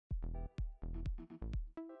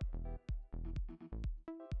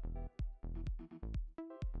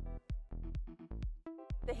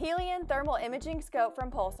Helion Thermal Imaging Scope from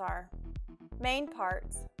Pulsar. Main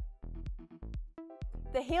parts.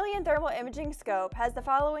 The Helion Thermal Imaging Scope has the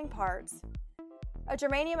following parts: a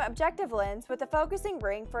germanium objective lens with a focusing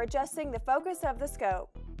ring for adjusting the focus of the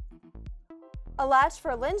scope. A latch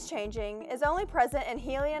for lens changing is only present in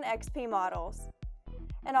Helion XP models.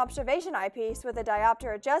 An observation eyepiece with a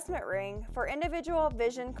diopter adjustment ring for individual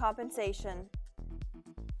vision compensation.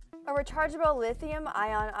 A rechargeable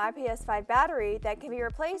lithium-ion IPS5 battery that can be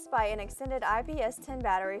replaced by an extended IPS10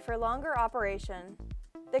 battery for longer operation.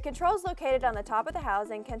 The controls located on the top of the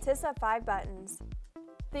housing consist of 5 buttons: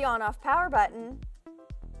 the on-off power button,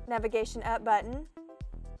 navigation up button,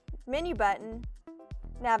 menu button,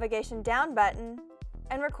 navigation down button,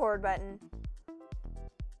 and record button.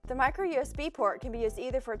 The micro USB port can be used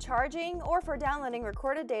either for charging or for downloading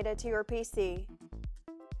recorded data to your PC.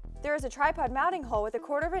 There is a tripod mounting hole with a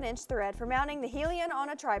 1/4 inch thread for mounting the Helion on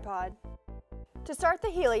a tripod. To start the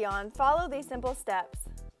Helion, follow these simple steps.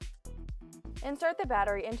 Insert the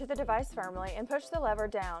battery into the device firmly and push the lever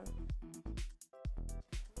down.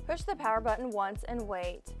 Push the power button once and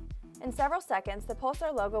wait. In several seconds, the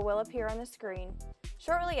Pulsar logo will appear on the screen.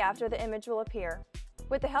 Shortly after, the image will appear.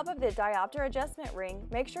 With the help of the diopter adjustment ring,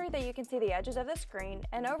 make sure that you can see the edges of the screen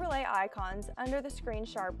and overlay icons under the screen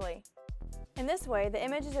sharply. In this way, the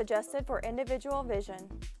image is adjusted for individual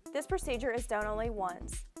vision. This procedure is done only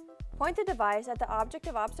once. Point the device at the object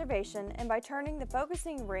of observation, and by turning the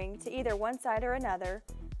focusing ring to either one side or another,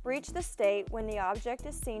 reach the state when the object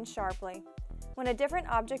is seen sharply. When a different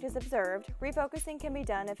object is observed, refocusing can be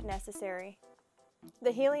done if necessary.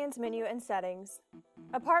 The Helion's menu and settings.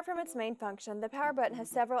 Apart from its main function, the power button has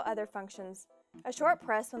several other functions. A short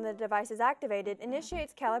press when the device is activated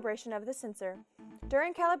initiates calibration of the sensor.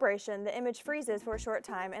 During calibration, the image freezes for a short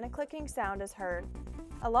time and a clicking sound is heard.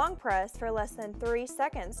 A long press for less than 3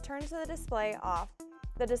 seconds turns the display off.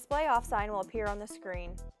 The display off sign will appear on the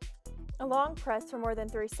screen. A long press for more than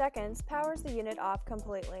 3 seconds powers the unit off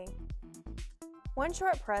completely. One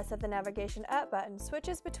short press of the navigation up button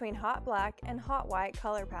switches between hot black and hot white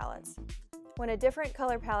color palettes. When a different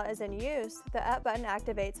color palette is in use, the up button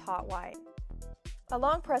activates hot white. A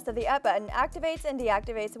long press of the up button activates and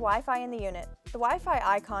deactivates Wi-Fi in the unit. The Wi-Fi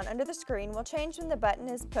icon under the screen will change when the button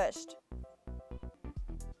is pushed.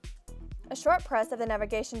 A short press of the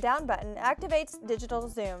navigation down button activates digital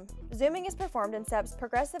zoom. Zooming is performed in steps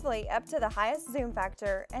progressively up to the highest zoom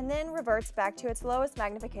factor and then reverts back to its lowest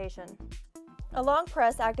magnification. A long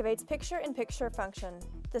press activates picture-in-picture function.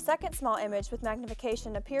 The second small image with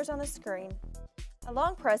magnification appears on the screen. A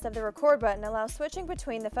long press of the record button allows switching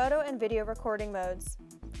between the photo and video recording modes.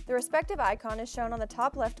 The respective icon is shown on the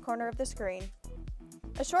top left corner of the screen.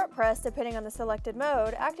 A short press, depending on the selected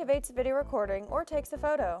mode, activates video recording or takes a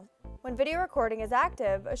photo. When video recording is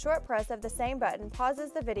active, a short press of the same button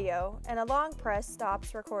pauses the video, and a long press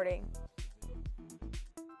stops recording.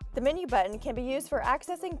 The menu button can be used for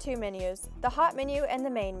accessing 2 menus, the hot menu and the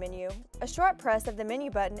main menu. A short press of the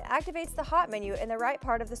menu button activates the hot menu in the right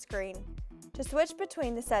part of the screen. To switch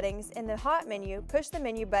between the settings in the hot menu, push the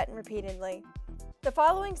menu button repeatedly. The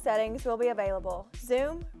following settings will be available: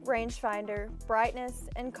 zoom, rangefinder, brightness,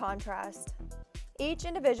 and contrast. Each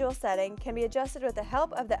individual setting can be adjusted with the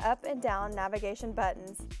help of the up and down navigation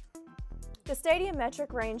buttons. The stadium-metric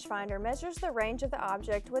rangefinder measures the range of the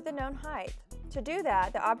object with a known height. To do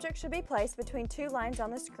that, the object should be placed between 2 lines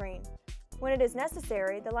on the screen. When it is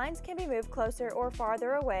necessary, the lines can be moved closer or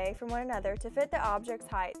farther away from one another to fit the object's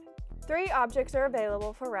height. 3 objects are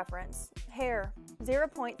available for reference: hare,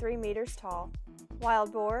 0.3 meters tall,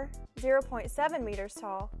 wild boar, 0.7 meters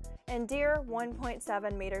tall, and deer,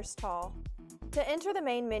 1.7 meters tall. To enter the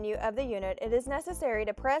main menu of the unit, it is necessary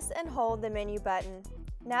to press and hold the menu button.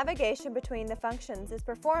 Navigation between the functions is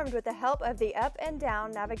performed with the help of the up and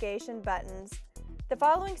down navigation buttons. The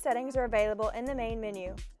following settings are available in the main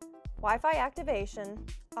menu: Wi-Fi activation,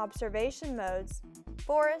 observation modes,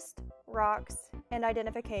 forest, rocks, and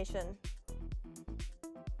identification.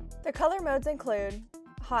 The color modes include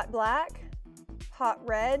hot black, hot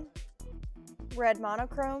red, red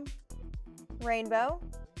monochrome, rainbow,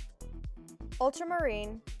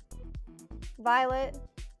 ultramarine, violet,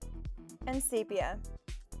 and sepia.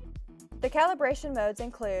 The calibration modes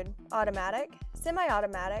include automatic,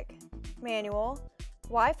 semi-automatic, manual,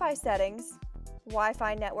 Wi-Fi settings,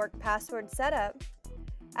 Wi-Fi network password setup,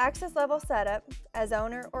 access level setup as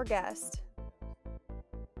owner or guest.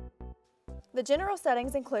 The general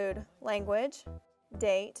settings include language,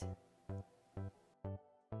 date,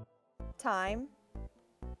 time,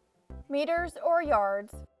 meters or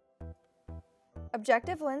yards,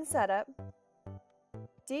 objective lens setup,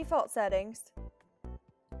 default settings,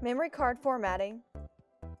 memory card formatting,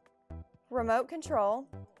 remote control,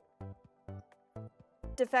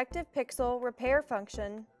 defective pixel repair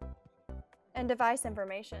function, and device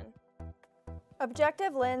information.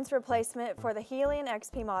 Objective lens replacement for the Helion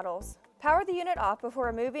XP models. Power the unit off before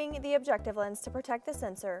removing the objective lens to protect the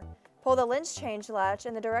sensor. Pull the lens change latch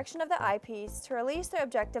in the direction of the eyepiece to release the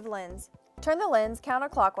objective lens. Turn the lens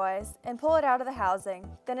counterclockwise and pull it out of the housing.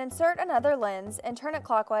 Then insert another lens and turn it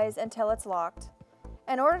clockwise until it's locked.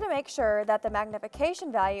 In order to make sure that the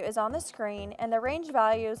magnification value is on the screen and the range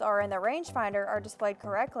values are in the rangefinder are displayed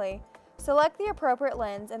correctly, select the appropriate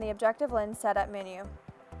lens in the objective lens setup menu.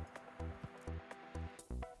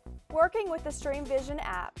 Working with the Stream Vision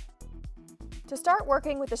app. To start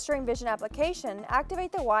working with the Stream Vision application,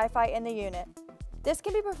 activate the Wi-Fi in the unit. This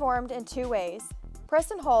can be performed in two ways.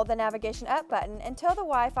 Press and hold the navigation up button until the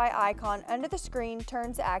Wi-Fi icon under the screen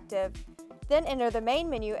turns active. Then enter the main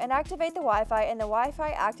menu and activate the Wi-Fi in the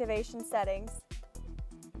Wi-Fi activation settings.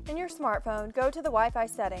 In your smartphone, go to the Wi-Fi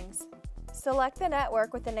settings. Select the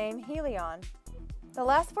network with the name Helion. The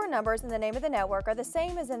last four numbers in the name of the network are the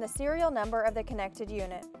same as in the serial number of the connected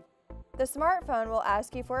unit. The smartphone will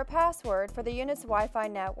ask you for a password for the unit's Wi-Fi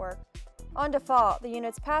network. On default, the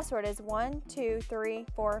unit's password is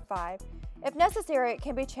 12345. If necessary, it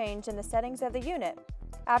can be changed in the settings of the unit.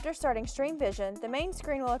 After starting Stream Vision, the main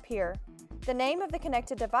screen will appear. The name of the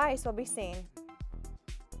connected device will be seen.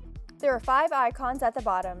 There are 5 icons at the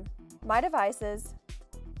bottom: My Devices,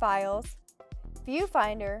 Files,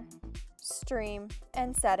 Viewfinder, Stream,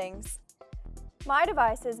 and Settings. My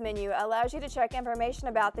Devices menu allows you to check information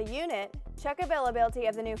about the unit, check availability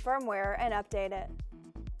of the new firmware, and update it.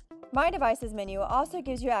 My Devices menu also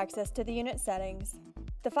gives you access to the unit settings.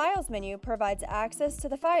 The Files menu provides access to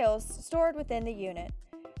the files stored within the unit.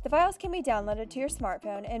 The files can be downloaded to your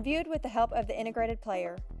smartphone and viewed with the help of the integrated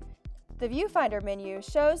player. The Viewfinder menu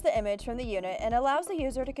shows the image from the unit and allows the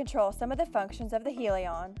user to control some of the functions of the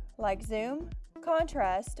Helion, like zoom,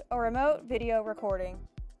 contrast, or remote video recording.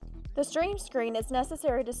 The Stream screen is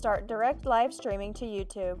necessary to start direct live streaming to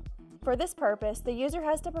YouTube. For this purpose, the user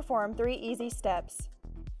has to perform 3 easy steps.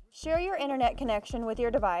 Share your internet connection with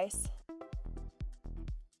your device.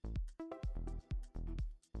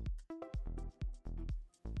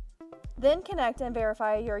 Then connect and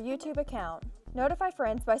verify your YouTube account. Notify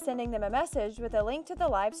friends by sending them a message with a link to the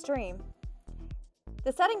live stream.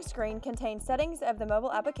 The settings screen contains settings of the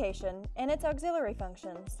mobile application and its auxiliary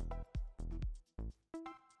functions.